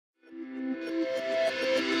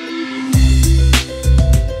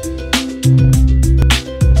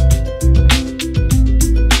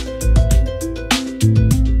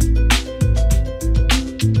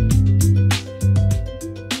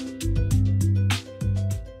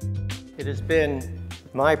It has been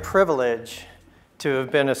my privilege to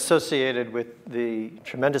have been associated with the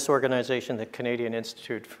tremendous organization, the Canadian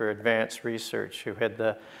Institute for Advanced Research, who had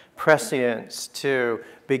the prescience to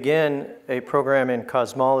begin a program in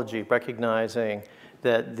cosmology, recognizing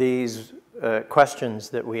that these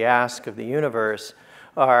questions that we ask of the universe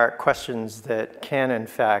are questions that can, in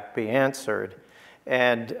fact, be answered.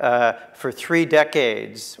 And for 3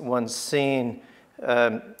 decades, one's seen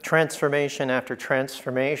transformation after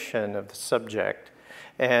transformation of the subject,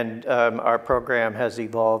 and our program has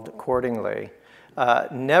evolved accordingly.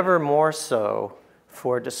 Never more so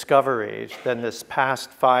for discoveries than this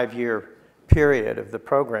past 5-year period of the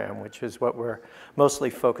program, which is what we're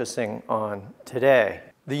mostly focusing on today.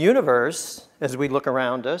 The universe, as we look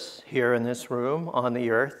around us here in this room, on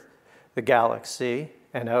the Earth, the galaxy,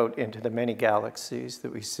 and out into the many galaxies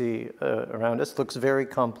that we see around us, looks very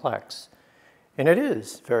complex. And it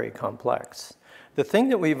is very complex. The thing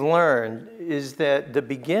that we've learned is that the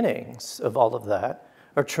beginnings of all of that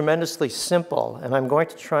are tremendously simple, and I'm going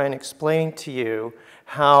to try and explain to you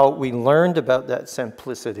how we learned about that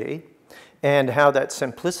simplicity and how that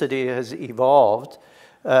simplicity has evolved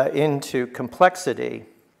into complexity.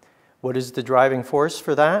 What is the driving force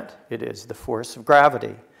for that? It is the force of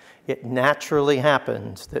gravity. It naturally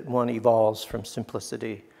happens that one evolves from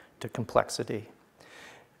simplicity to complexity.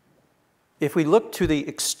 If we look to the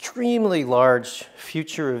extremely large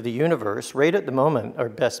future of the universe, right at the moment, our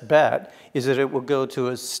best bet is that it will go to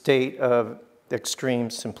a state of extreme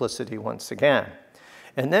simplicity once again.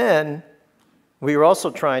 And then we are also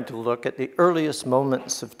trying to look at the earliest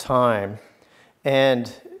moments of time,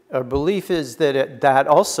 and our belief is that that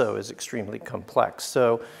also is extremely complex.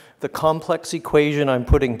 So the complex equation I'm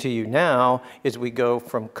putting to you now is we go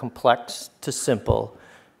from complex to simple,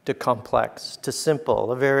 to complex to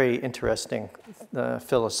simple, a very interesting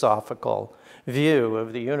philosophical view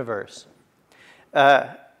of the universe.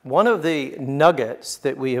 One of the nuggets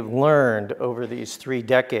that we have learned over these 3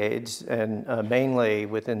 decades, and mainly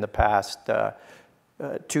within the past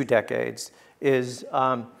 2 decades, is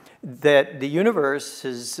that the universe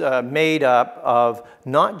is made up of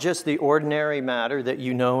not just the ordinary matter that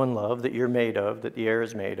you know and love, that you're made of, that the air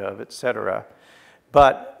is made of, etc.,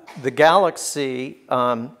 but the galaxy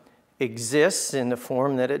exists in the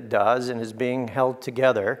form that it does and is being held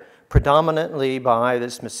together predominantly by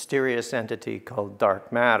this mysterious entity called dark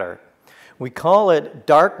matter. We call it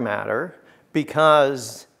dark matter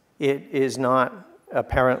because it is not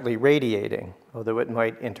apparently radiating, although it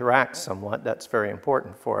might interact somewhat. That's very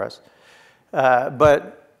important for us.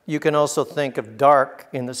 But you can also think of dark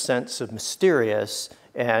in the sense of mysterious,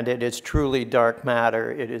 and it is truly dark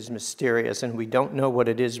matter. It is mysterious, and we don't know what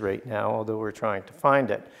it is right now, although we're trying to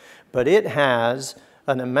find it. But it has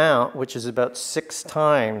an amount which is about 6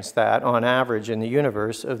 times that, on average, in the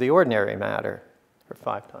universe of the ordinary matter, or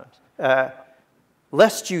 5 times.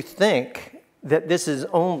 Lest you think that this is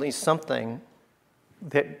only something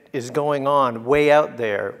that is going on way out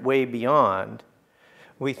there, way beyond,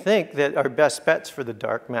 we think that our best bet's for the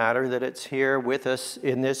dark matter, that it's here with us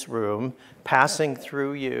in this room, passing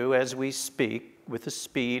through you as we speak with a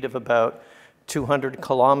speed of about 200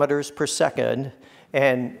 kilometers per second,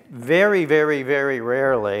 and very, very, very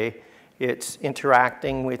rarely it's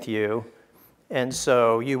interacting with you, and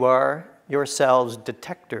so you are yourselves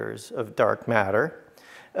detectors of dark matter.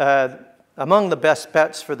 Among the best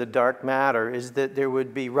bets for the dark matter is that there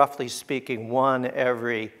would be, roughly speaking, 1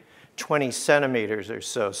 every 20 centimeters or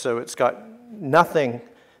so. So it's got nothing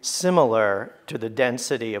similar to the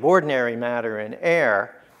density of ordinary matter in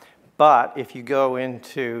air, but if you go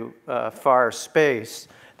into far space,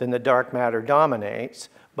 then the dark matter dominates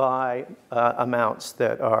by amounts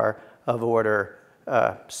that are of order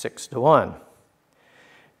 6 to 1.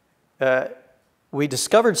 We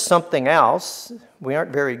discovered something else. We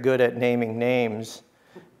aren't very good at naming names,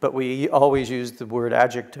 but we always use the word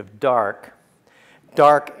adjective dark.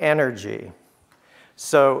 Dark energy.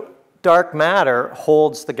 So dark matter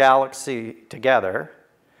holds the galaxy together.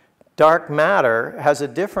 Dark matter has a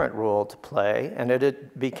different role to play, and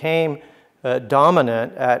it became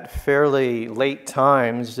dominant at fairly late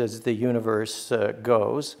times as the universe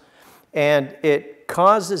goes. And it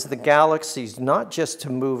causes the galaxies not just to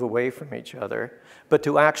move away from each other, but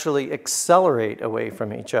to actually accelerate away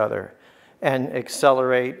from each other, and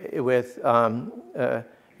accelerate with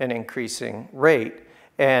an increasing rate.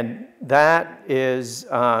 And that is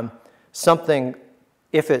something,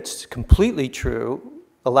 if it's completely true,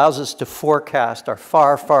 allows us to forecast our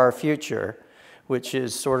far, far future, which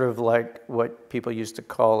is sort of like what people used to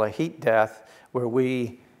call a heat death, where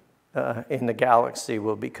we in the galaxy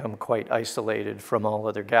will become quite isolated from all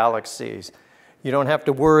other galaxies. You don't have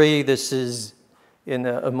to worry. This is, in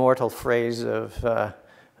the immortal phrase of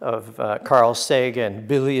Carl Sagan,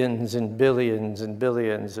 billions and billions and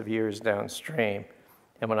billions of years downstream.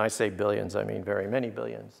 And when I say billions, I mean very many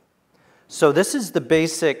billions. So this is the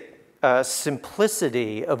basic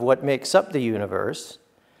simplicity of what makes up the universe.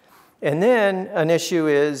 And then an issue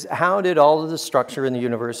is, how did all of the structure in the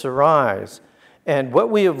universe arise? And what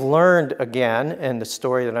we have learned, again, and the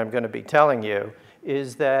story that I'm going to be telling you,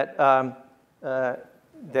 is that,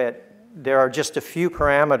 that there are just a few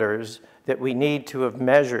parameters that we need to have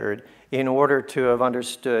measured in order to have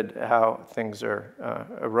understood how things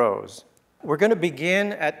arose. We're going to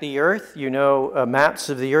begin at the Earth. You know maps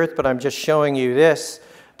of the Earth, but I'm just showing you this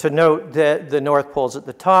to note that the North Pole's at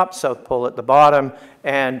the top, South Pole at the bottom,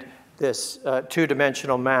 and this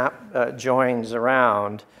two-dimensional map joins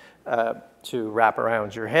around to wrap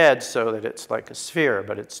around your head so that it's like a sphere,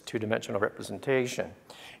 but it's two-dimensional representation.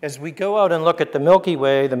 As we go out and look at the Milky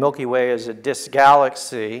Way is a disk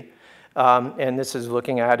galaxy, and this is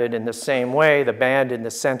looking at it in the same way. The band in the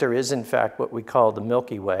center is, in fact, what we call the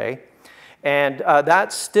Milky Way. And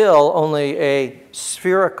that's still only a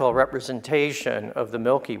spherical representation of the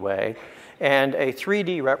Milky Way. And a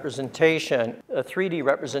 3D representation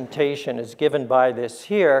is given by this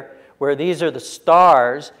here, where these are the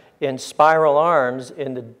stars in spiral arms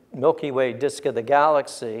in the Milky Way disk of the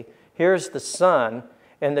galaxy. Here's the sun,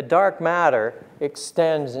 and the dark matter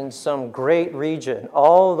extends in some great region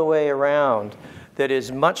all the way around that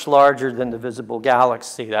is much larger than the visible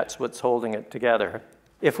galaxy. That's what's holding it together.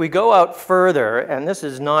 If we go out further, and this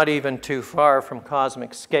is not even too far from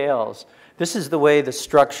cosmic scales, this is the way the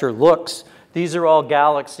structure looks. These are all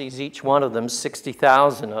galaxies, each one of them,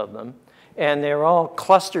 60,000 of them, and they're all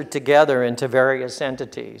clustered together into various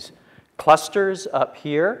entities. Clusters up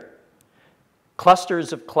here,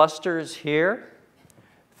 clusters of clusters here,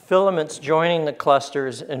 filaments joining the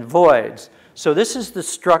clusters, and voids. So this is the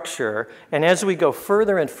structure, and as we go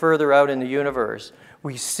further and further out in the universe,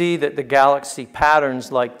 we see that the galaxy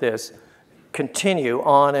patterns like this continue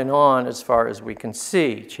on and on as far as we can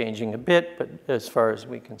see, changing a bit, but as far as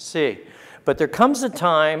we can see. But there comes a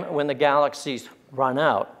time when the galaxies run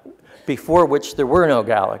out, before which there were no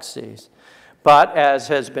galaxies. But as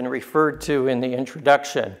has been referred to in the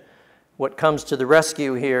introduction, what comes to the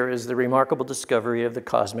rescue here is the remarkable discovery of the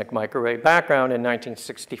cosmic microwave background in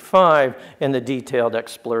 1965 and the detailed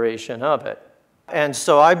exploration of it. And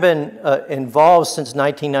so I've been involved since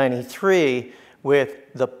 1993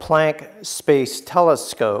 with the Planck Space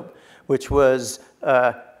Telescope, which was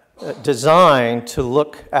designed to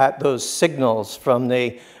look at those signals from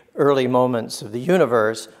the early moments of the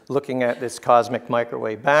universe, looking at this cosmic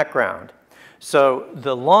microwave background. So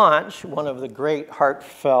the launch, one of the great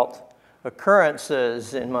heartfelt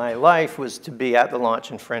occurrences in my life, was to be at the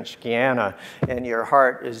launch in French Guiana, and your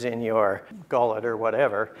heart is in your gullet or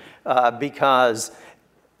whatever, because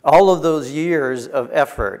all of those years of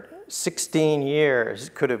effort, 16 years,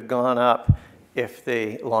 could have gone up if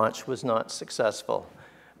the launch was not successful.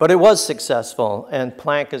 But it was successful, and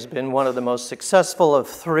Planck has been one of the most successful of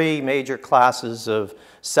three major classes of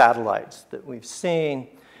satellites that we've seen.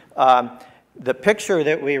 The picture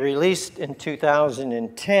that we released in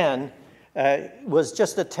 2010 was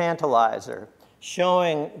just a tantalizer,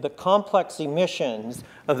 showing the complex emissions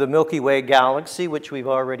of the Milky Way galaxy, which we've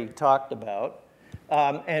already talked about.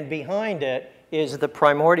 And behind it is the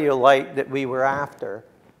primordial light that we were after,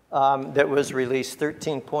 that was released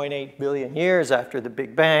 13.8 billion years after the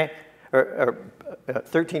Big Bang, or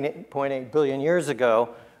 13.8 billion years ago,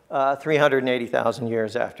 380,000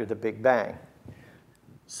 years after the Big Bang.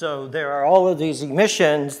 So there are all of these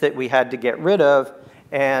emissions that we had to get rid of,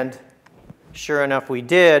 and sure enough, we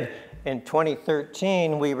did. In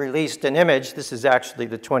 2013, we released an image. This is actually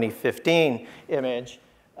the 2015 image.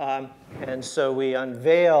 And so we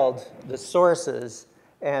unveiled the sources,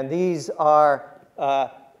 and these are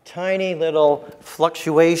tiny little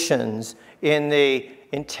fluctuations in the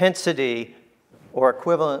intensity or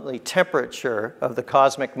equivalently temperature of the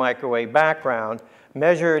cosmic microwave background,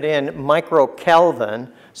 measured in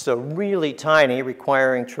microkelvin, so really tiny,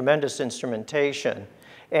 requiring tremendous instrumentation.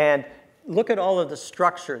 And look at all of the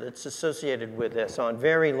structure that's associated with this on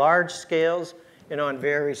very large scales and on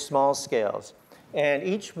very small scales. And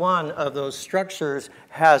each one of those structures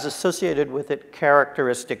has associated with it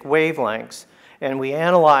characteristic wavelengths. And we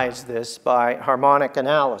analyze this by harmonic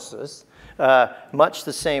analysis, much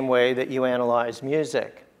the same way that you analyze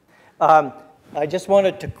music. I just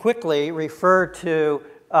wanted to quickly refer to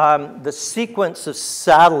the sequence of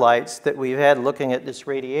satellites that we've had looking at this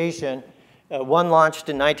radiation. One launched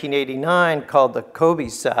in 1989 called the COBE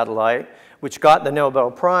satellite, which got the Nobel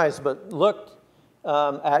Prize, but looked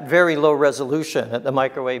at very low resolution at the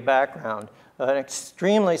microwave background. An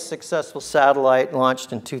extremely successful satellite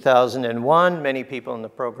launched in 2001. Many people in the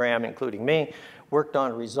program, including me, worked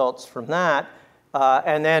on results from that.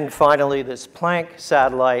 And then finally, this Planck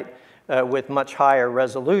satellite with much higher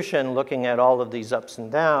resolution, looking at all of these ups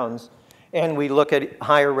and downs. And we look at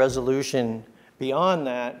higher resolution beyond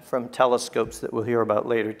that from telescopes that we'll hear about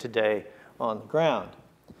later today on the ground.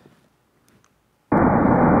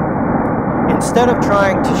 Instead of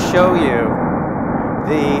trying to show you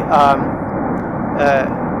the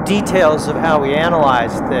details of how we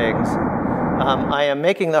analyze things, I am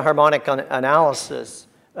making the harmonic analysis,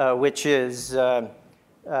 which is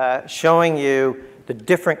showing you the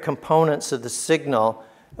different components of the signal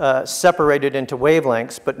separated into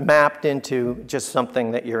wavelengths, but mapped into just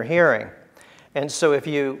something that you're hearing. And so if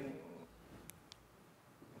you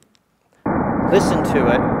listen to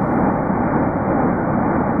it,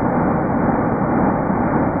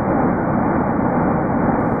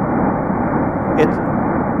 it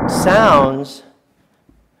sounds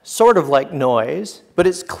sort of like noise, but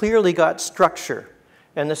it's clearly got structure.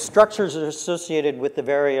 And the structures are associated with the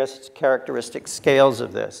various characteristic scales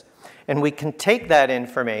of this. And we can take that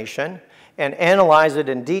information and analyze it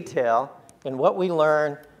in detail. And what we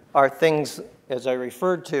learn are things, as I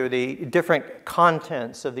referred to, the different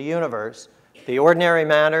contents of the universe: the ordinary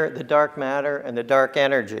matter, the dark matter, and the dark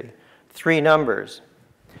energy. 3 numbers.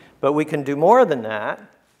 But we can do more than that.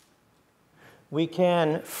 We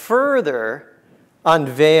can further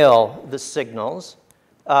unveil the signals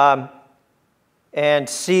and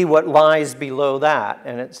see what lies below that.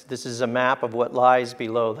 And this is a map of what lies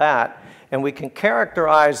below that. And we can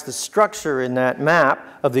characterize the structure in that map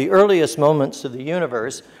of the earliest moments of the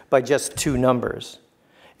universe by just 2 numbers.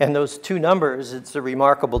 And those 2 numbers, it's a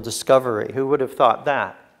remarkable discovery. Who would have thought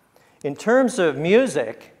that? In terms of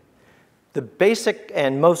music, the basic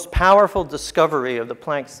and most powerful discovery of the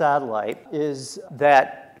Planck satellite is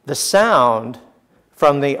that the sound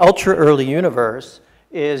from the ultra-early universe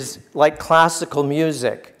is like classical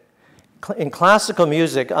music. In classical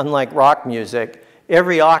music, unlike rock music,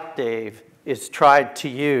 every octave is tried to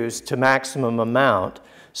use to maximum amount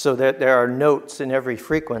so that there are notes in every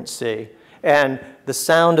frequency. And the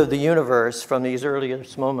sound of the universe from these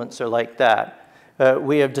earliest moments are like that.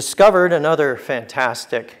 We have discovered another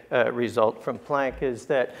fantastic result from Planck is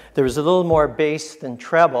that there is a little more bass than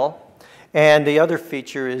treble. And the other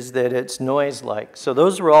feature is that it's noise-like. So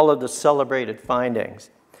those were all of the celebrated findings.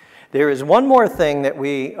 There is one more thing that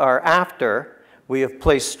we are after. We have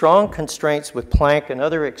placed strong constraints with Planck and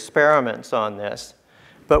other experiments on this.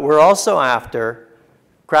 But we're also after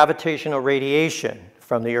gravitational radiation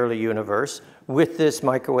from the early universe with this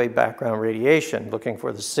microwave background radiation, looking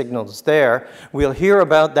for the signals there. We'll hear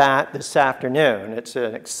about that this afternoon. It's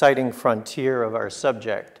an exciting frontier of our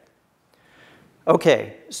subject.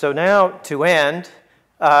 Okay, so now to end,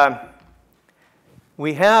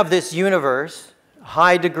 we have this universe,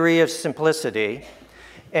 high degree of simplicity,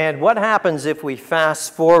 and what happens if we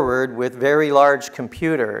fast forward with very large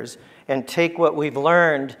computers and take what we've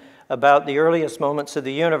learned about the earliest moments of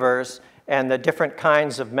the universe and the different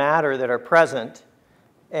kinds of matter that are present,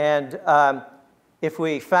 and if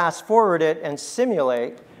we fast forward it and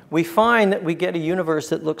simulate, we find that we get a universe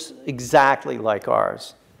that looks exactly like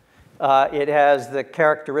ours. It has the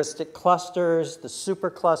characteristic clusters, the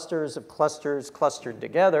superclusters of clusters clustered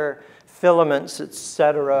together, filaments,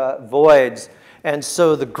 etc., voids. And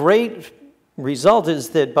so the great result is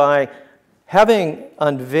that by having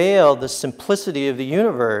unveiled the simplicity of the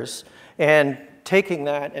universe and taking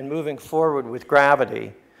that and moving forward with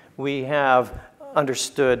gravity, we have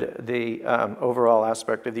understood the overall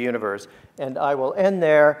aspect of the universe. And I will end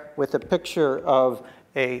there with a picture of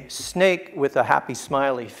a snake with a happy,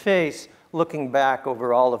 smiley face looking back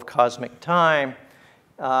over all of cosmic time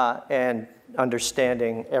and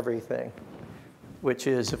understanding everything, which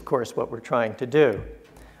is, of course, what we're trying to do.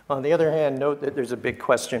 On the other hand, note that there's a big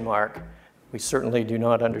question mark. We certainly do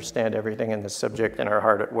not understand everything in this subject and are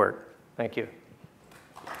hard at work. Thank you.